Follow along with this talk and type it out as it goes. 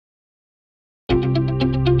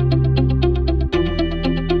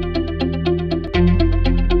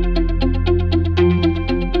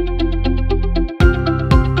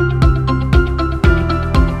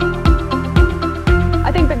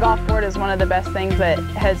best things that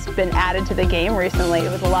has been added to the game recently.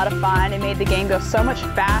 It was a lot of fun. It made the game go so much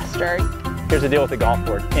faster. Here's the deal with the golf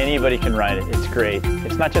board. Anybody can ride it. It's great.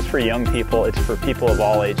 It's not just for young people, it's for people of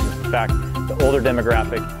all ages. In fact, the older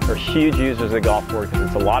demographic are huge users of the golf board because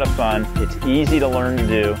it's a lot of fun, it's easy to learn to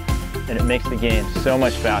do, and it makes the game so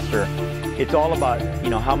much faster. It's all about,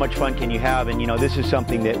 how much fun can you have, and this is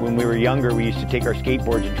something that when we were younger we used to take our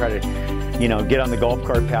skateboards and try to get on the golf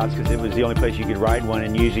cart paths because it was the only place you could ride one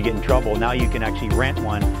and you usually get in trouble. Now you can actually rent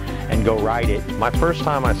one and go ride it. My first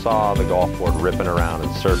time I saw the golf board ripping around and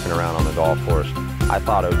surfing around on the golf course, I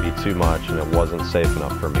thought it would be too much and it wasn't safe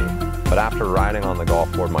enough for me. But after riding on the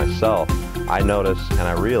golf board myself, I noticed and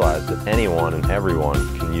I realized that anyone and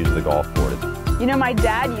everyone can use the golf board. My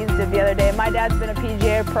dad used it the other day. My dad's been a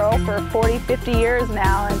PGA pro for 40, 50 years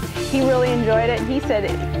now, and he really enjoyed it. He said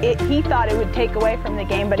he thought it would take away from the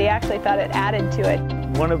game, but he actually thought it added to it.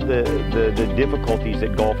 One of the difficulties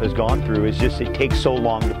that golf has gone through is just it takes so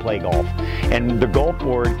long to play golf. And the golf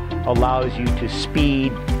board allows you to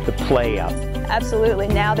speed the play up. Absolutely.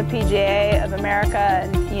 Now the PGA of America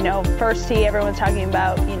and, First Tee, everyone's talking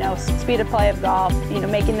about, speed of play of golf,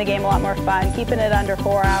 making the game a lot more fun, keeping it under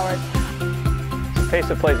 4 hours. Pace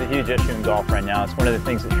of play is a huge issue in golf right now. It's one of the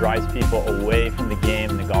things that drives people away from the game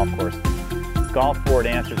and the golf course. Golf board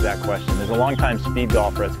answers that question. As a long-time speed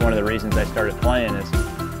golfer, that's one of the reasons I started playing. It's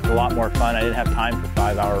a lot more fun. I didn't have time for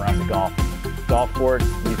 5-hour rounds of golf. Golf board,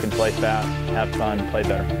 you can play fast, have fun, play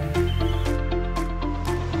better.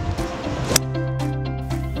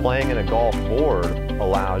 Playing in a golf board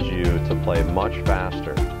allows you to play much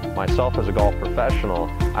faster. Myself as a golf professional,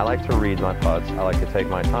 I like to read my putts, I like to take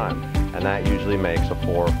my time. And that usually makes a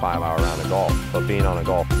 4 or 5 hour round of golf. But being on a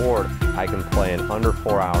golf board, I can play in under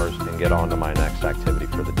 4 hours and get on to my next activity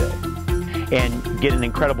for the day. And get an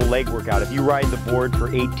incredible leg workout. If you ride the board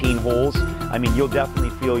for 18 holes, you'll definitely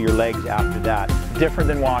feel your legs after that. Different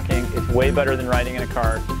than walking, it's way better than riding in a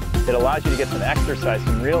cart. It allows you to get some exercise,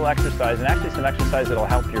 some real exercise, and actually some exercise that'll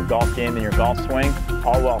help your golf game and your golf swing,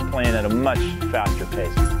 all while playing at a much faster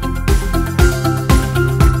pace.